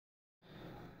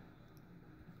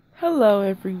Hello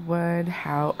everyone,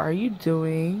 how are you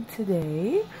doing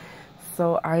today?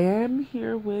 So I am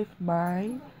here with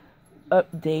my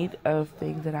update of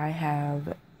things that I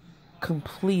have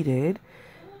completed.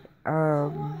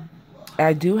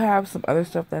 I do have some other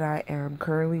stuff that I am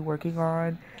currently working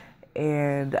on,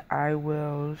 and I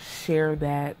will share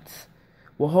that.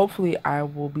 Well, hopefully I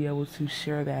will be able to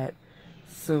share that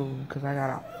soon because I got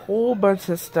a whole bunch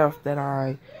of stuff that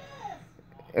I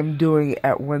am doing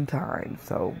at one time.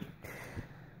 So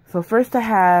first I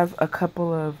have a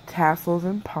couple of tassels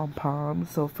and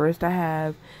pom-poms. So first I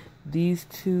have these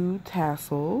two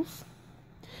tassels.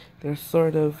 They're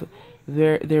sort of,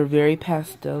 they're very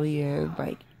pastel-y,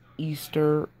 like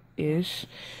Easter-ish.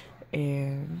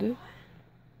 And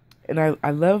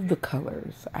I love the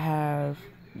colors. I have,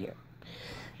 yeah.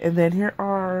 And then here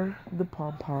are the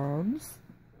pom-poms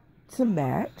to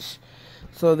match.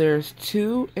 So there's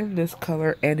two in this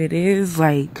color, and it is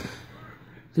like,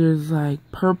 there's like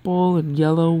purple and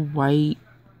yellow, white,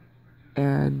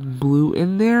 and blue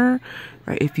in there,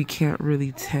 if you can't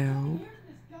really tell.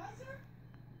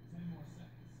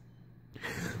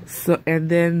 So, and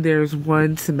then there's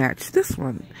one to match this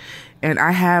one. And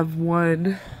I have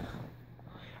one.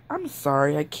 I'm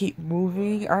sorry, I keep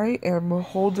moving. I am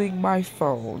holding my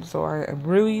phone, so I am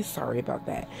really sorry about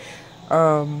that.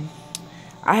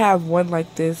 I have one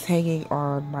like this hanging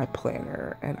on my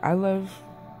planner, and I love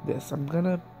this. I'm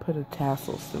gonna put a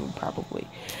tassel soon, probably.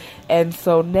 And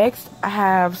so next I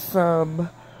have some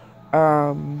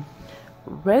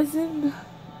resin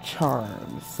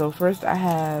charms. So first I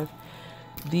have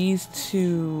these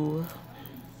two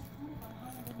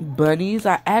bunnies.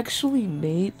 I actually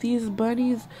made these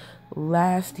bunnies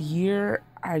last year.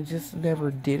 I just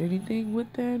never did anything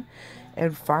with them.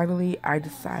 And finally I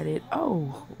decided,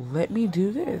 oh, let me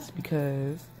do this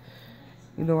because,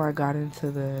 you know, I got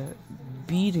into the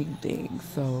beading thing.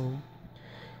 So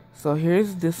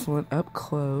here's this one up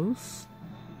close.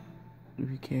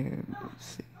 If you can, let's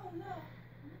see.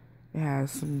 It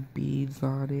has some beads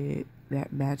on it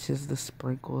that matches the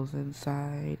sprinkles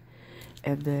inside.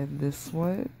 And then this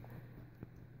one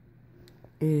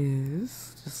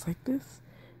is just like this.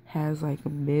 Has like a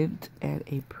mint and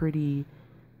a pretty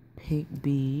pink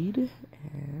bead.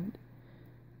 And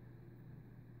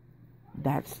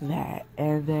that's that.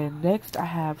 And then next I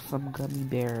have some gummy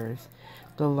bears,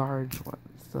 the large ones.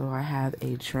 So I have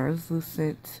a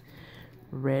translucent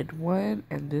red one,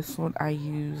 and this one I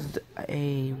used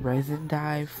a resin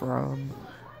dye from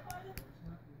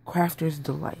Crafter's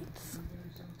Delights.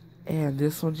 And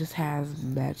this one just has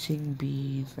matching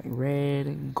beads, like red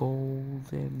and gold,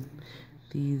 and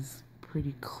these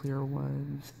pretty clear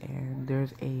ones. And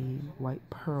there's a white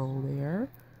pearl there.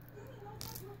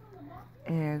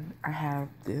 And I have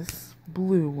this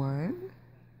blue one,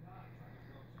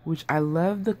 which I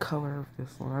love the color of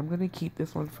this one. I'm going to keep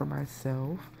this one for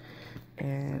myself.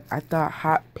 And I thought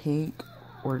hot pink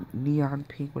or neon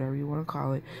pink, whatever you want to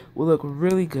call it, will look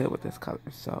really good with this color.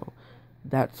 So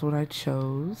that's what I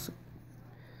chose.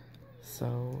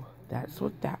 So that's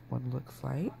what that one looks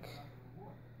like.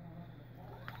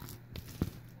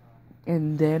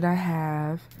 And then I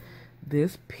have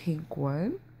this pink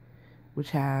one,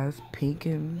 which has pink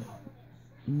and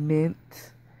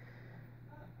mint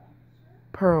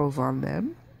pearls on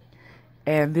them.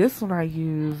 And this one I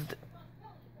used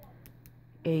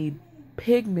a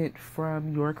pigment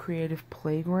from Your Creative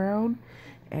Playground,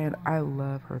 and I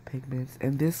love her pigments.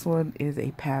 And this one is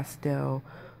a pastel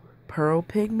pearl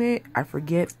pigment. I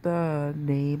forget the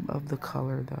name of the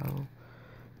color though,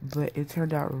 but it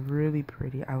turned out really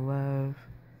pretty. I love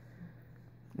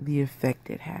the effect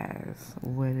it has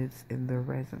when it's in the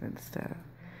resin and stuff.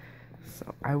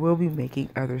 So I will be making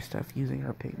other stuff using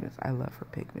her pigments. I love her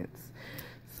pigments.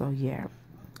 So yeah,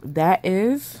 that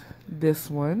is this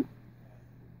one.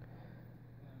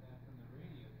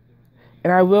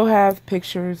 And I will have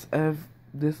pictures of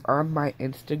this on my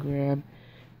Instagram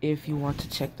if you want to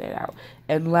check that out.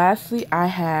 And lastly, I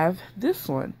have this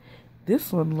one.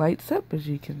 This one lights up, as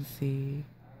you can see.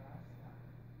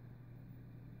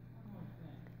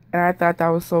 And I thought that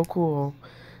was so cool.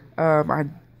 I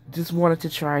just wanted to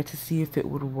try to see if it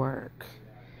would work.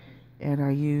 And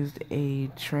I used a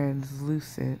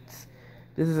translucent.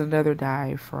 This is another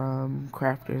dye from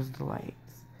Crafter's Delights.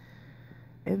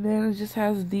 And then it just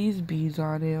has these beads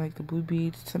on it, like the blue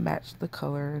beads to match the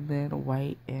color, and then a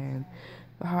white and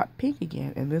the hot pink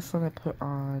again. And this one I put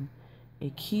on a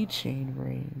keychain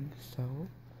ring. So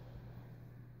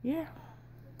yeah.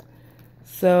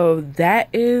 So that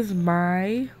is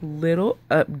my little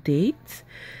update.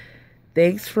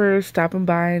 Thanks for stopping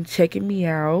by and checking me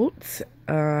out.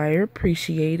 I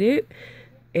appreciate it.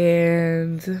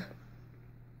 And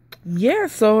yeah,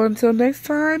 so until next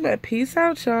time, peace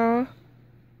out, y'all.